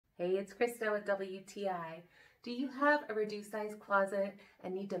Hey, it's Krista with WTI. Do you have a reduced size closet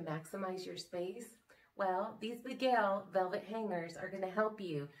and need to maximize your space? Well, these Bagail velvet hangers are going to help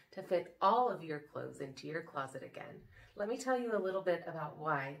you to fit all of your clothes into your closet again. Let me tell you a little bit about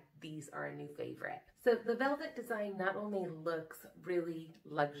why these are a new favorite. So the velvet design not only looks really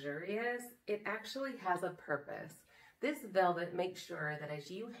luxurious, it actually has a purpose. This velvet makes sure that as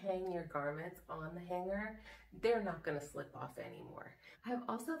you hang your garments on the hanger, they're not going to slip off anymore. I've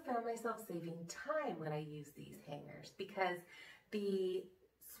also found myself saving time when I use these hangers because the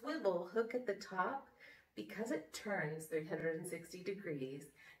swivel hook at the top, because it turns 360 degrees,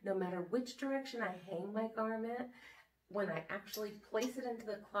 no matter which direction I hang my garment, when I actually place it into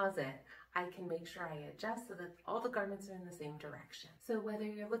the closet, I can make sure I adjust so that all the garments are in the same direction. So whether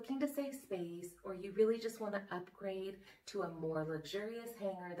you're looking to save space or you really just want to upgrade to a more luxurious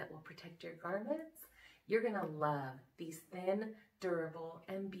hanger that will protect your garments, you're going to love these thin, durable,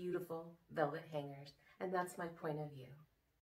 and beautiful velvet hangers. And that's my point of view.